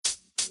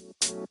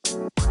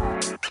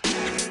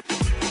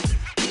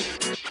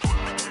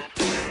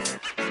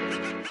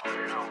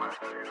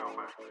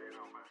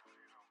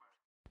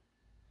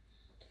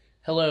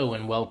Hello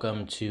and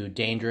welcome to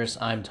Dangerous.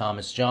 I'm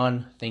Thomas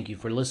John. Thank you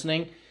for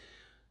listening.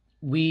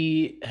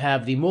 We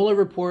have the Mueller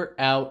report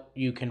out.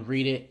 You can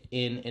read it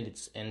in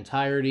its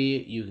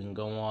entirety. You can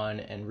go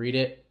on and read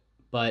it.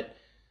 But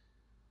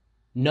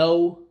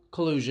no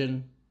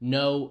collusion,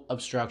 no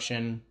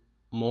obstruction,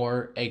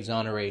 more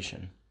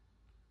exoneration.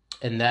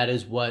 And that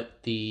is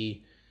what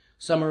the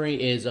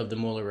summary is of the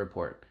Mueller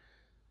report.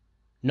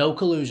 No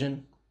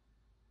collusion,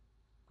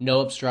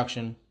 no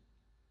obstruction,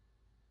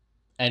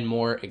 and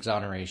more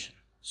exoneration.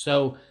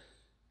 So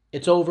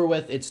it's over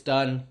with. It's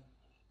done.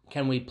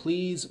 Can we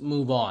please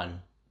move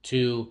on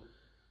to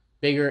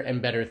bigger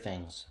and better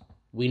things?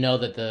 We know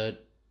that the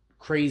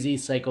crazy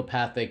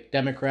psychopathic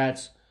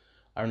Democrats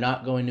are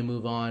not going to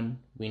move on.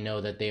 We know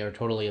that they are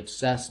totally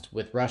obsessed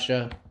with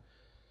Russia.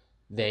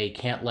 They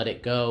can't let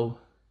it go,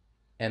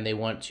 and they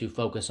want to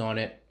focus on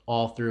it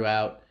all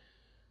throughout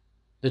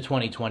the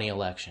 2020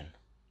 election.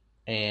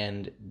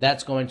 And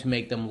that's going to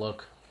make them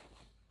look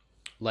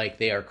like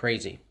they are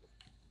crazy,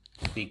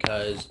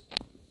 because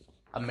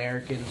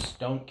Americans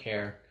don't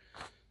care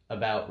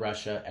about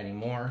Russia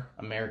anymore.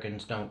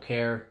 Americans don't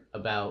care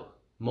about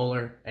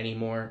Mueller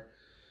anymore.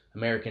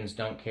 Americans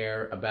don't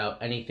care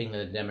about anything that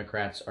the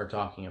Democrats are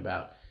talking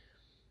about.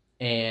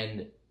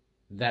 And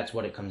that's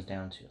what it comes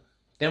down to.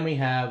 Then we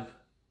have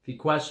the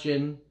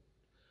question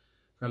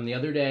from the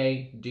other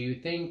day: do you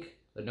think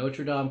the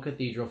Notre Dame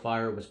Cathedral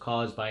fire was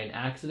caused by an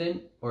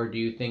accident, or do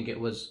you think it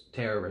was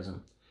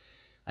terrorism?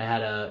 I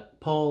had a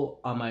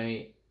poll on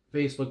my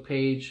Facebook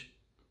page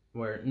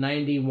where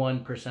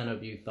 91%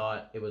 of you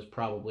thought it was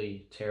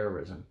probably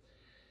terrorism.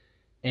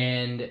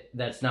 And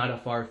that's not a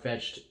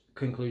far-fetched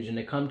conclusion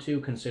to come to,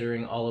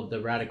 considering all of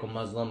the radical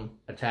Muslim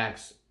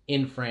attacks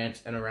in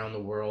France and around the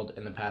world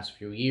in the past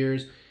few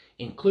years,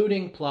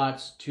 including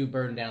plots to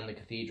burn down the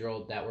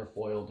cathedral that were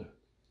foiled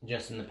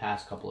just in the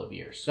past couple of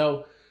years.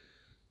 So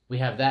we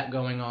have that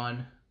going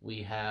on.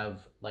 We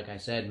have, like I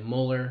said,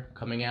 Mueller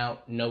coming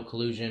out, no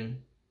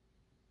collusion,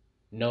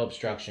 no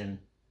obstruction,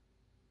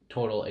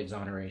 total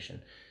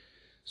exoneration.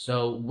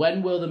 So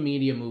when will the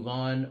media move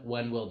on?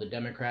 When will the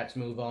Democrats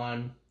move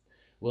on?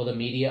 Will the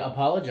media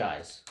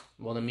apologize?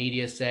 Will the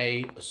media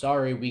say,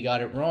 sorry, we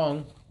got it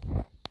wrong?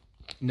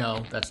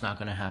 No, that's not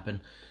going to happen.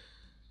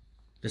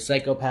 The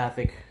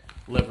psychopathic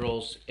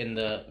liberals in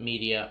the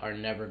media are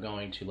never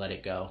going to let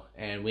it go,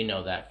 and we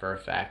know that for a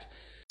fact.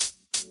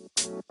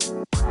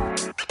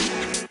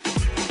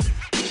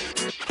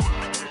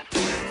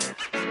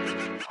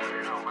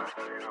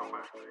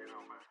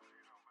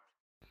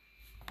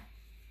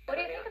 What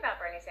do you think about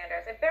Bernie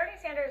Sanders? If Bernie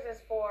Sanders is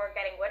for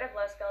getting rid of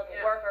low-skilled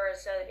workers,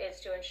 so it's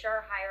to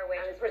ensure higher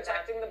wages, and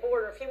protecting the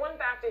border, if he went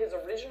back to his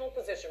original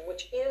position,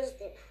 which is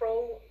the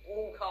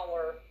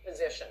pro-blue-collar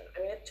position,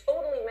 I mean, it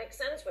totally makes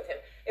sense with him.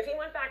 If he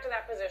went back to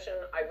that position,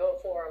 I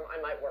vote for him,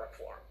 I might work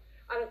for him.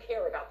 I don't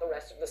care about the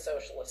rest of the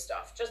socialist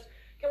stuff. Just,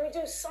 can we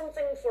do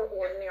something for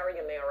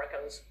ordinary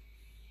Americans?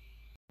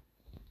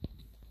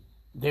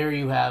 There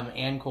you have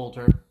Ann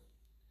Coulter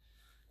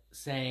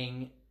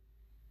saying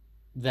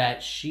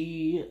that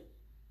she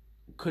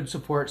could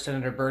support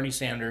Senator Bernie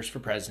Sanders for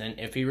president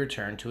if he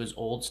returned to his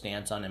old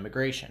stance on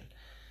immigration.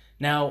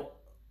 Now,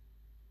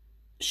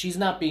 she's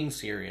not being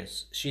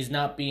serious. She's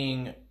not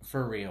being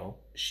for real.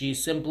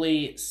 She's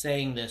simply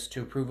saying this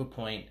to prove a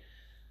point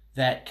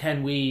that,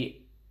 can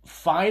we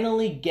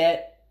finally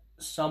get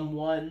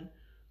someone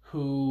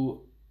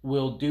who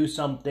will do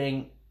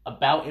something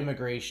about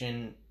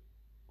immigration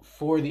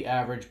for the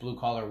average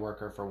blue-collar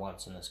worker for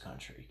once in this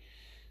country?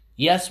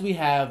 Yes, we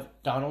have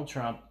Donald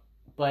Trump,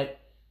 but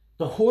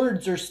the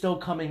hordes are still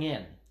coming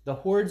in. The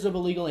hordes of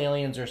illegal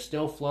aliens are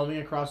still flowing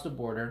across the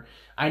border.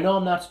 I know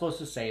I'm not supposed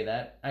to say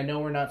that. I know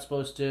we're not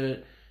supposed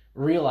to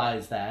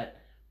realize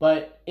that,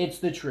 but it's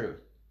the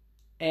truth.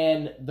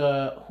 And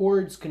the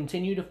hordes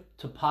continue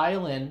to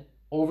pile in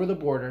over the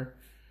border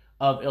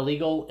of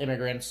illegal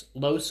immigrants,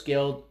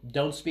 low-skilled,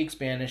 don't speak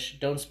Spanish,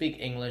 don't speak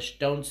English,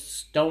 don't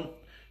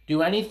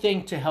do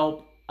anything to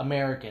help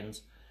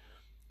Americans.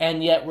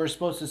 And yet we're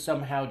supposed to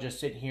somehow just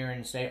sit here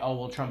and say, oh,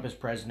 well, Trump is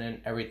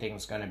president,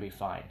 everything's going to be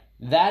fine.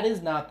 That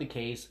is not the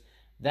case.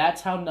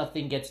 That's how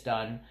nothing gets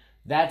done.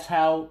 That's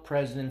how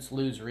presidents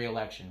lose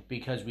re-election,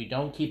 because we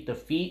don't keep the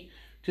feet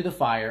to the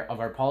fire of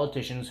our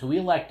politicians who we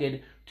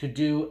elected to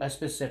do a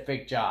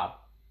specific job.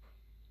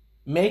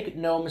 Make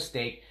no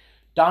mistake,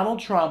 Donald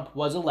Trump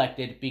was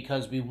elected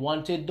because we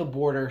wanted the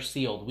border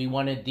sealed. We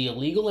wanted the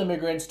illegal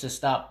immigrants to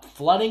stop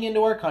flooding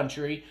into our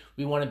country.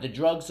 We wanted the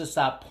drugs to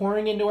stop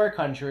pouring into our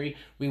country.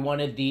 We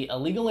wanted the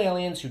illegal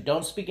aliens who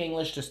don't speak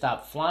English to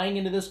stop flying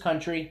into this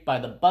country by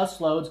the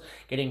busloads,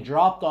 getting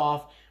dropped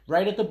off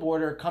right at the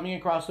border, coming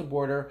across the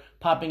border,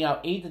 popping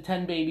out 8 to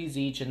 10 babies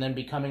each, and then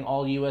becoming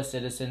all U.S.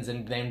 citizens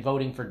and then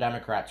voting for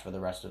Democrats for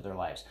the rest of their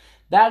lives.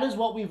 That is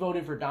what we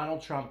voted for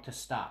Donald Trump to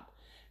stop.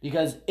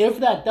 Because if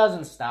that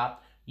doesn't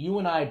stop, you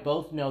and I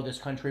both know this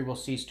country will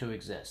cease to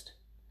exist.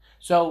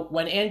 So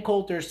when Ann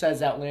Coulter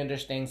says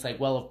outlandish things like,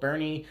 well, if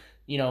Bernie,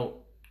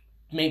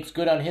 makes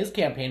good on his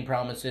campaign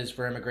promises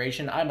for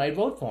immigration, I might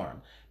vote for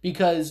him.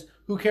 Because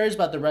who cares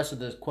about the rest of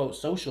the, quote,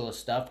 socialist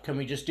stuff? Can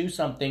we just do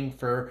something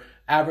for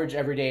average,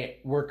 everyday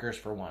workers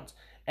for once?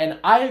 And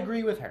I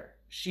agree with her.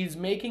 She's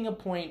making a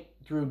point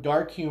through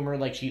dark humor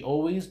like she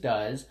always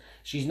does.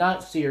 She's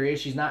not serious.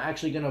 She's not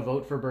actually going to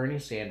vote for Bernie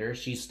Sanders.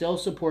 She still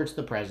supports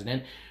the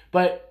president.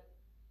 But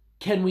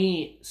can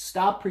we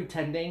stop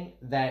pretending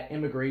that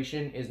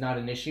immigration is not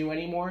an issue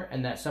anymore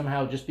and that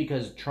somehow just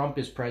because Trump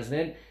is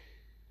president,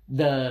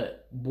 the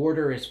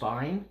border is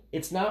fine?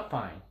 It's not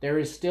fine. There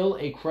is still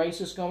a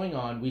crisis going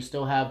on. We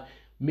still have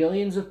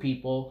millions of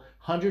people,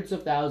 hundreds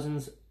of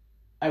thousands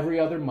every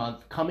other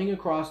month coming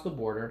across the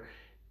border,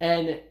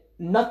 and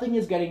nothing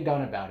is getting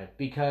done about it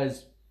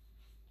because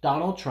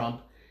Donald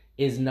Trump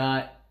is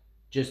not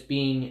just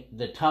being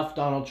the tough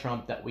Donald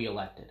Trump that we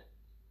elected.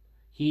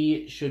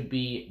 He should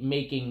be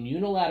making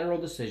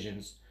unilateral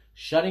decisions,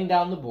 shutting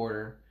down the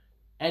border,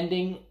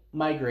 ending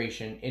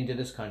migration into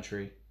this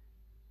country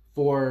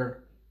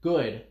for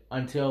good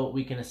until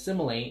we can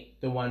assimilate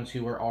the ones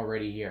who are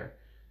already here.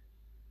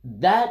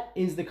 That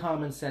is the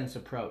common sense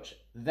approach.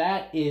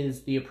 That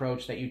is the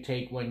approach that you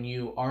take when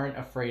you aren't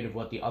afraid of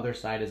what the other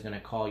side is going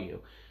to call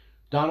you.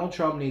 Donald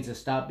Trump needs to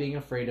stop being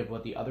afraid of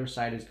what the other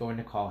side is going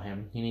to call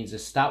him. He needs to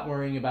stop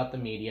worrying about the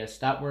media,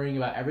 stop worrying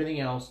about everything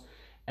else,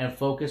 and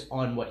focus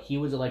on what he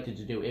was elected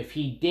to do. If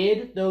he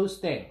did those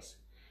things,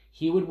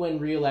 he would win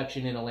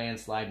re-election in a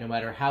landslide, no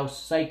matter how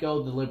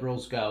psycho the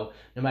liberals go,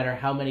 no matter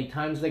how many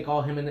times they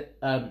call him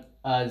a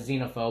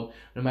xenophobe,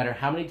 no matter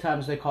how many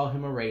times they call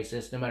him a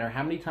racist, no matter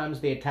how many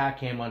times they attack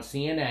him on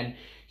CNN,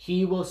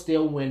 he will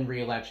still win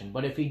re-election.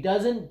 But if he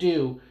doesn't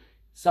do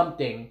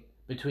something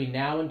between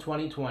now and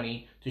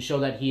 2020 to show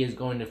that he is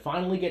going to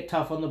finally get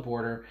tough on the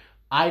border,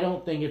 I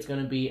don't think it's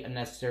going to be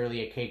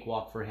necessarily a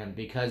cakewalk for him,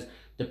 because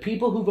the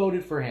people who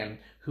voted for him,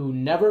 who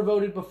never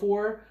voted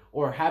before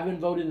or haven't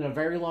voted in a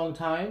very long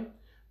time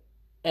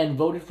and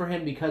voted for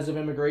him because of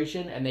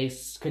immigration, and they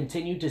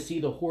continue to see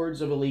the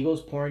hordes of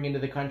illegals pouring into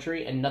the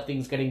country and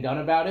nothing's getting done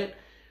about it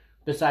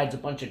besides a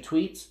bunch of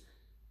tweets,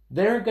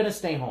 they're going to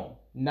stay home.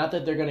 Not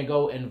that they're going to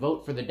go and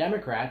vote for the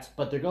Democrats,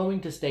 but they're going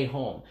to stay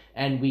home.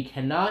 And we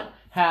cannot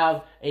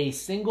have a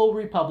single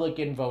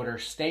Republican voter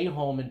stay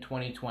home in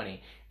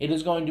 2020. It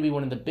is going to be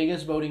one of the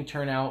biggest voting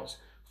turnouts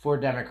for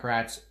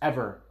Democrats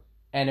ever.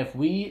 And if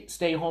we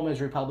stay home as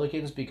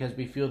Republicans because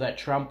we feel that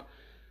Trump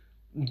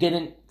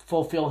didn't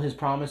fulfill his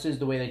promises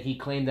the way that he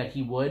claimed that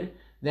he would,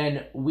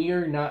 then we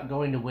are not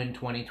going to win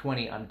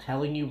 2020. I'm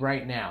telling you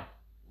right now.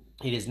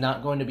 It is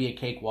not going to be a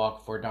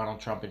cakewalk for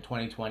Donald Trump in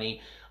 2020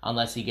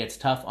 unless he gets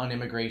tough on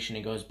immigration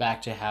and goes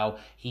back to how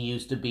he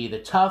used to be, the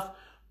tough,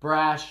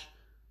 brash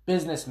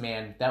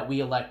businessman that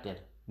we elected,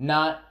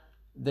 not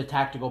the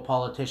tactical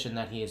politician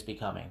that he is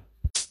becoming.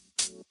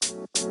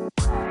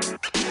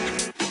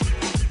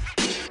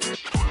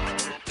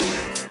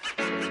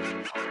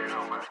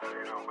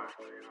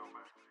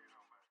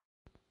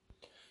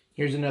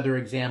 Here's another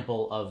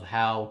example of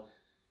how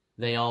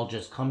they all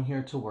just come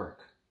here to work.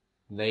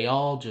 They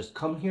all just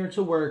come here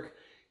to work,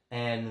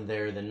 and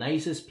they're the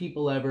nicest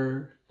people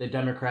ever. The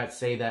Democrats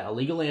say that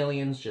illegal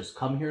aliens just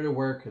come here to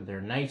work.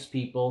 They're nice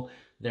people.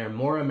 They're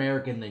more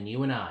American than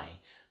you and I.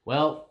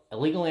 Well,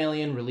 illegal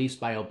alien released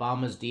by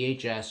Obama's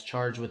DHS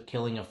charged with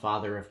killing a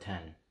father of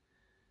 10.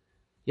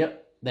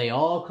 Yep, they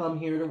all come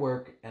here to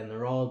work, and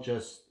they're all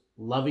just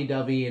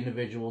lovey-dovey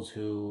individuals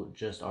who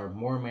just are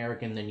more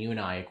American than you and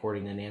I,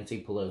 according to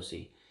Nancy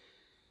Pelosi.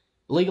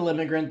 Illegal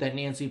immigrant that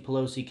Nancy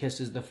Pelosi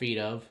kisses the feet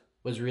of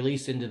was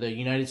released into the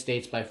United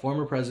States by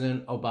former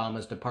President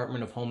Obama's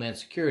Department of Homeland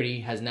Security,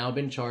 has now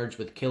been charged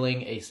with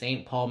killing a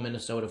St. Paul,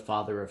 Minnesota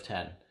father of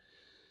 10.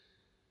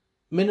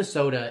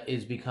 Minnesota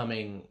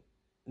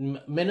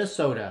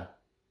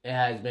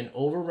has been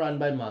overrun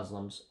by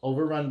Muslims,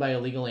 overrun by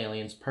illegal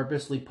aliens,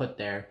 purposely put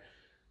there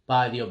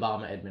by the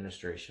Obama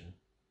administration.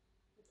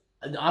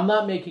 I'm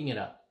not making it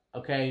up,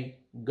 okay?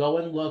 Go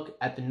and look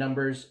at the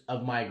numbers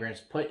of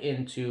migrants put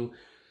into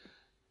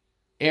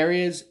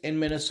areas in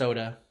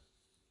Minnesota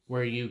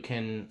where you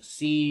can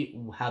see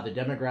how the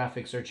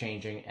demographics are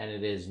changing, and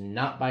it is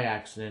not by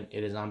accident,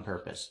 it is on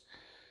purpose.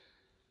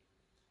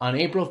 On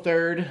April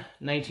 3rd,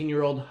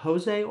 19-year-old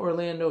Jose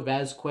Orlando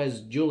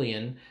Vasquez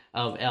Julian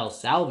of El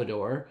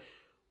Salvador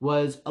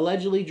was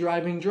allegedly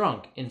driving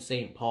drunk in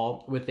St.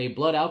 Paul with a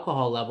blood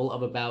alcohol level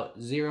of about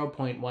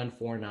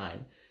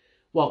 0.149.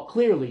 Well,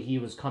 clearly he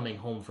was coming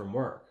home from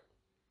work.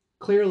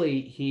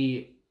 Clearly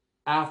he,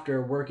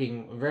 after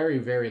working very,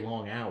 very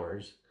long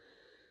hours,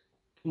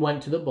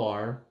 went to the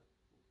bar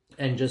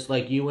and, just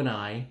like you and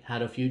I,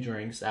 had a few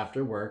drinks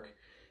after work,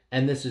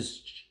 and this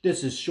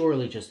is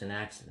surely just an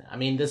accident. I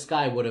mean, this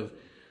guy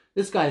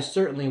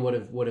certainly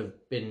would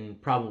have been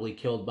probably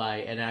killed by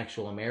an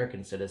actual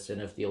American citizen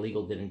if the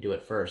illegal didn't do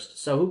it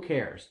first. So who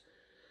cares?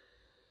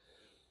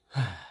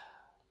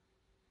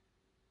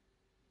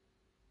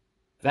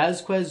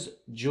 Vasquez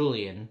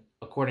Julian,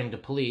 according to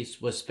police,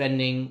 was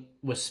speeding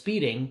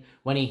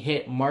when he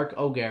hit Mark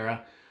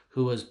O'Gara,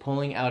 who was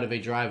pulling out of a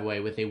driveway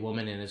with a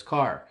woman in his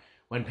car.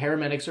 When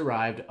paramedics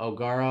arrived,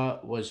 O'Gara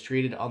was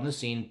treated on the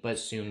scene but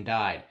soon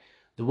died.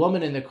 The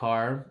woman in the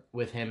car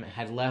with him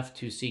had left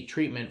to seek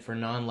treatment for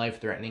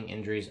non-life-threatening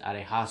injuries at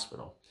a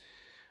hospital.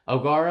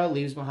 O'Gara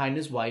leaves behind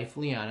his wife,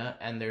 Liana,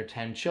 and their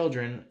 10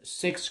 children,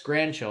 6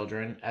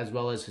 grandchildren, as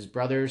well as his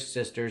brothers,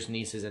 sisters,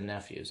 nieces, and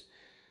nephews.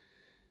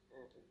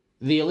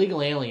 The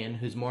illegal alien,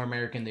 who's more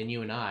American than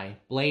you and I,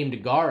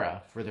 blamed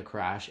Gara for the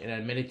crash and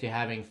admitted to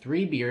having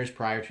 3 beers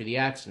prior to the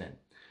accident.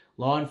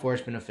 Law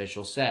enforcement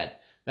officials said.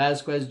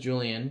 Vasquez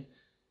Julian,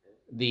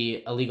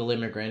 the illegal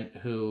immigrant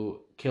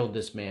who killed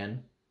this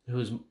man,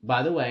 who's,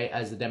 by the way,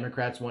 as the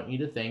Democrats want you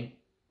to think,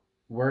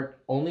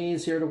 only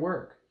is here to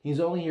work.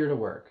 He's only here to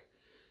work.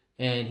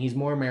 And he's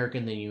more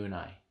American than you and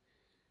I.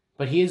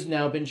 But he has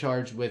now been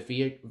charged with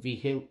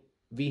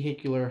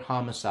vehicular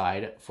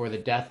homicide for the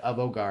death of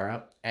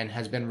O'Gara and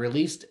has been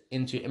released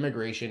into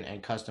Immigration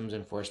and Customs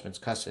Enforcement's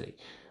custody.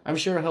 I'm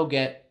sure he'll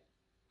get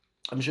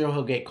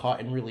caught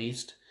and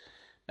released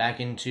back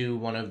into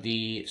one of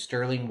the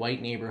sterling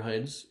white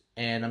neighborhoods,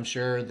 and I'm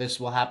sure this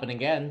will happen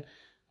again,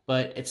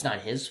 but it's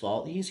not his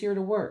fault. He's here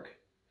to work.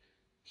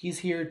 He's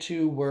here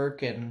to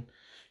work and,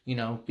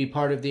 be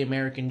part of the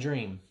American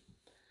dream.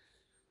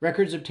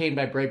 Records obtained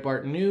by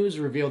Breitbart News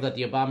reveal that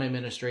the Obama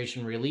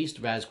administration released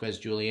Vasquez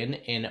Julian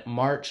in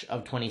March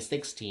of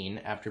 2016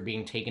 after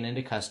being taken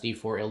into custody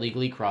for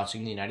illegally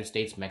crossing the United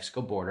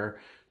States-Mexico border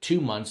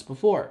 2 months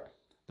before.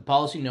 The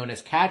policy known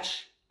as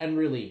catch and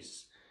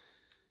release.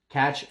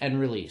 Catch and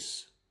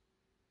release.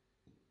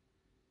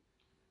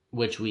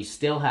 Which we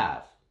still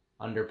have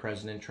under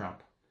President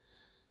Trump.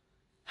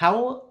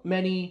 How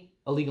many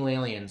illegal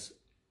aliens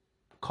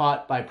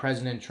caught by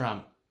President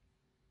Trump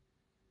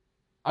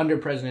under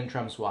President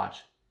Trump's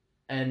watch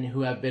and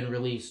who have been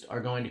released are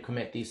going to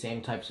commit these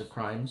same types of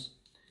crimes?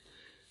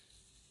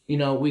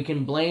 We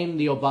can blame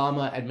the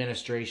Obama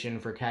administration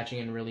for catching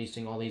and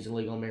releasing all these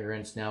illegal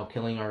immigrants now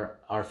killing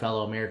our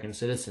fellow American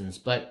citizens.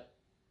 But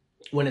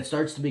when it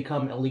starts to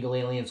become illegal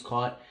aliens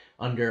caught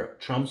under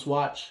Trump's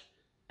watch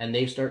and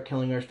they start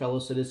killing our fellow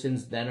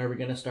citizens, then are we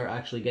going to start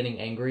actually getting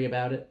angry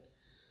about it?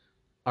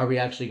 Are we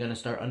actually going to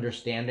start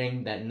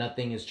understanding that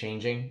nothing is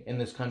changing in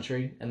this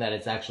country and that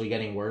it's actually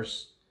getting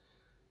worse?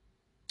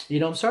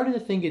 I'm starting to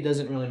think it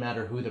doesn't really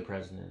matter who the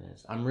president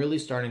is. I'm really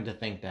starting to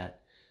think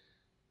that.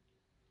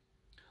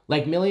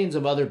 Like millions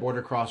of other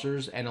border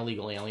crossers and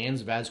illegal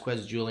aliens,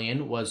 Vasquez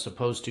Julian was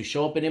supposed to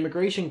show up in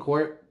immigration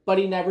court, but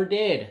he never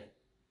did.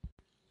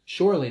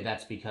 Surely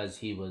that's because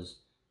he was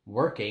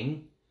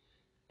working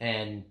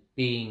and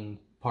being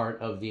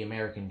part of the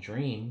American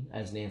dream,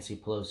 as Nancy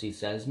Pelosi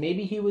says.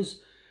 Maybe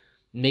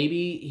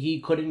he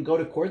couldn't go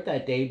to court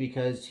that day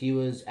because he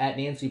was at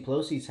Nancy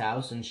Pelosi's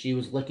house and she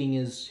was licking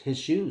his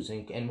shoes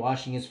and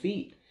washing his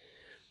feet.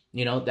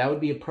 That would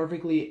be a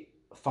perfectly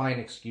fine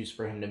excuse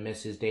for him to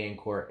miss his day in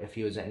court if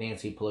he was at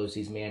Nancy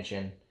Pelosi's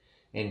mansion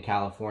in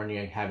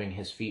California having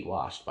his feet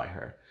washed by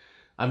her.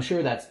 I'm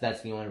sure that's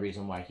the only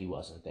reason why he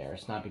wasn't there.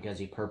 It's not because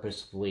he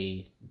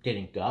purposefully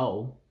didn't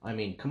go. I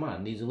mean, come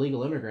on, these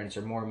illegal immigrants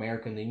are more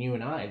American than you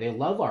and I. They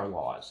love our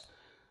laws.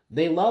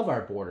 They love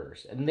our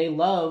borders, and they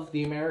love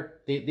they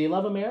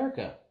love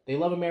America. They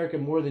love America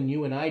more than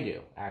you and I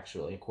do,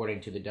 actually,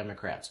 according to the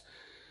Democrats.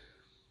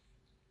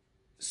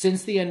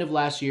 Since the end of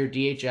last year,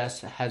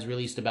 DHS has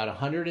released about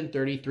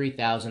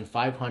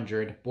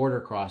 133,500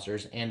 border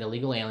crossers and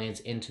illegal aliens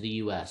into the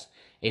U.S.,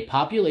 a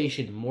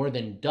population more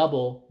than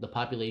double the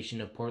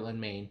population of Portland,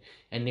 Maine,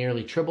 and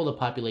nearly triple the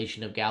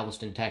population of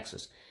Galveston,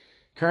 Texas.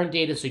 Current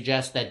data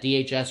suggests that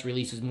DHS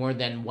releases more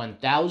than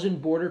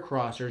 1,000 border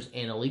crossers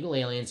and illegal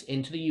aliens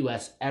into the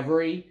U.S.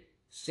 every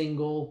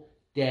single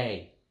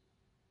day.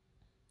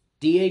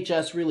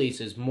 DHS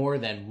releases more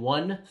than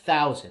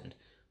 1,000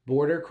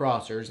 border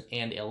crossers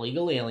and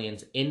illegal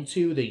aliens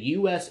into the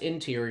U.S.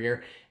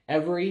 interior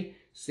every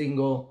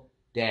single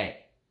day.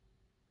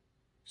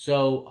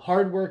 So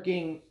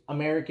hardworking,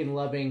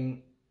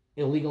 American-loving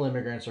illegal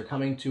immigrants are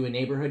coming to a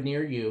neighborhood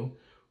near you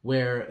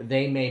where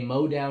they may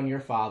mow down your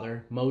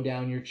father, mow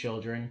down your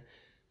children,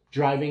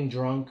 driving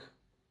drunk,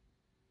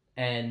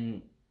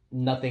 and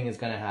nothing is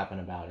going to happen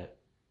about it.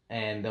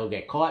 And they'll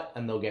get caught,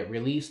 and they'll get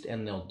released,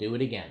 and they'll do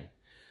it again.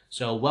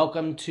 So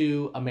welcome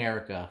to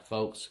America,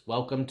 folks.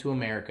 Welcome to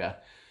America.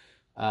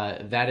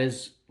 That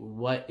is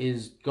what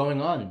is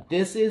going on.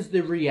 This is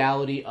the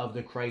reality of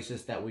the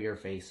crisis that we are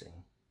facing.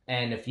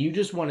 And if you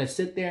just want to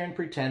sit there and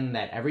pretend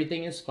that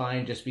everything is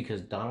fine just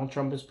because Donald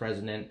Trump is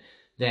president,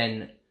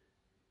 then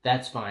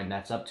that's fine.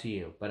 That's up to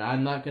you. But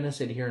I'm not going to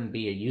sit here and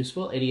be a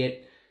useful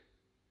idiot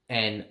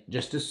and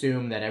just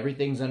assume that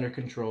everything's under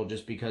control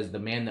just because the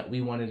man that we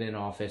wanted in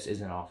office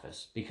is in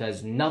office.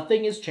 Because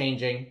nothing is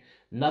changing.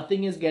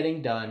 Nothing is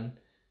getting done.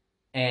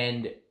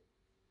 And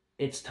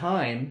it's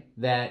time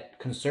that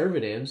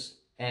conservatives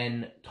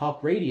and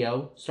talk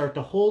radio start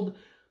to hold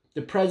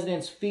the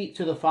president's feet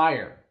to the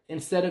fire.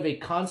 Instead of a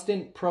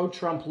constant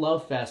pro-Trump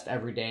love fest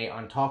every day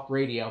on talk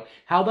radio,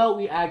 how about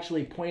we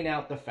actually point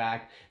out the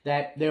fact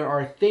that there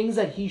are things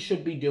that he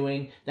should be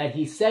doing, that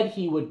he said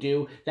he would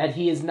do, that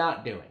he is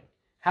not doing?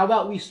 How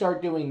about we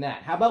start doing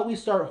that? How about we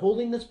start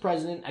holding this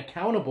president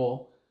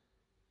accountable,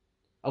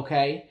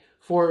 okay,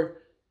 for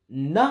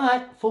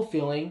not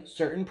fulfilling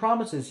certain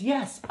promises?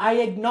 Yes, I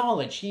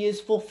acknowledge he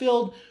has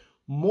fulfilled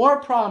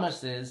more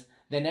promises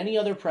than any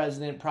other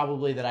president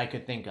probably that I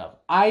could think of.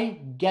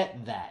 I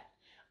get that.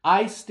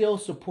 I still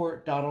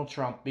support Donald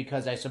Trump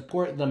because I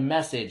support the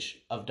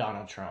message of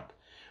Donald Trump.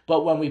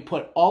 But when we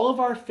put all of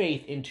our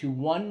faith into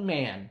one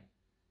man,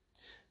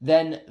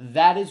 then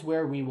that is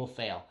where we will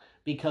fail.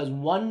 Because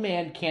one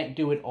man can't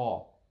do it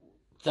all.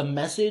 The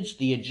message,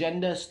 the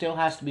agenda still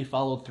has to be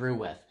followed through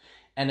with.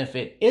 And if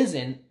it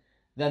isn't,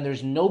 then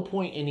there's no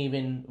point in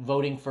even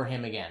voting for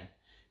him again.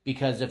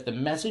 Because if the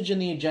message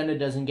and the agenda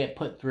doesn't get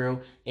put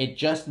through, it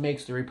just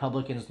makes the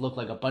Republicans look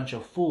like a bunch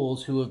of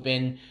fools who have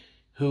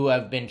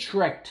been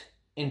tricked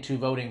into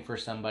voting for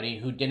somebody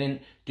who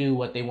didn't do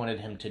what they wanted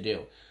him to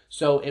do.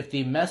 So if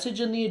the message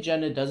and the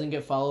agenda doesn't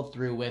get followed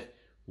through with,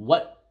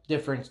 what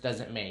difference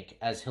does it make,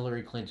 as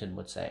Hillary Clinton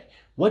would say?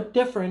 What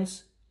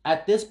difference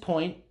at this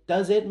point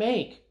does it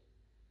make?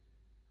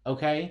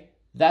 Okay?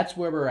 That's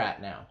where we're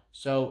at now.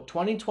 So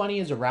 2020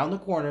 is around the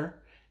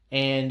corner,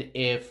 and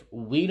if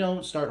we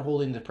don't start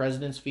holding the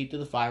president's feet to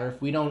the fire,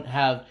 if we don't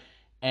have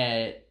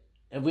an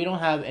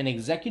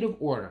executive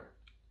order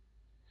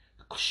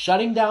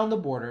shutting down the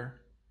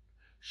border,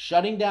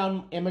 shutting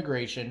down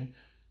immigration,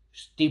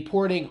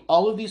 deporting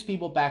all of these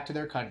people back to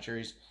their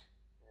countries,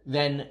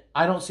 then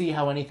I don't see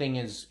how anything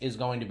is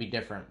going to be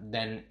different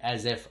than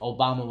as if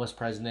Obama was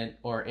president,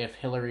 or if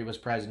Hillary was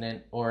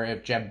president, or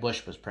if Jeb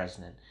Bush was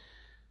president.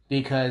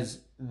 Because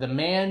the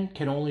man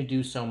can only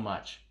do so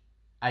much.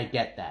 I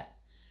get that.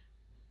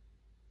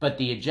 But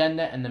the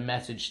agenda and the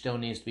message still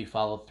needs to be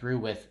followed through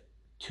with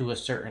to a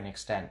certain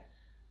extent.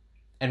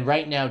 And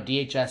right now,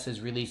 DHS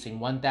is releasing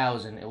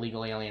 1,000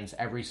 illegal aliens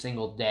every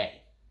single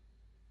day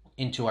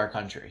into our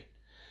country.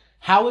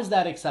 How is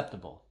that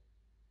acceptable?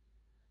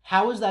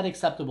 How is that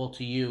acceptable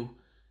to you?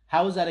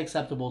 How is that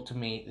acceptable to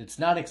me? It's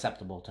not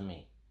acceptable to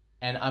me.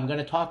 And I'm going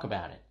to talk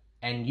about it.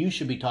 And you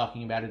should be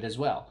talking about it as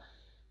well.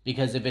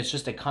 Because if it's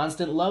just a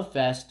constant love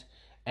fest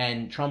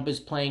and Trump is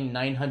playing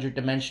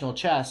 900-dimensional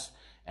chess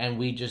and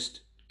we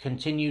just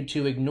continue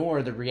to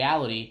ignore the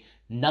reality,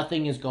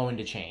 nothing is going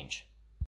to change.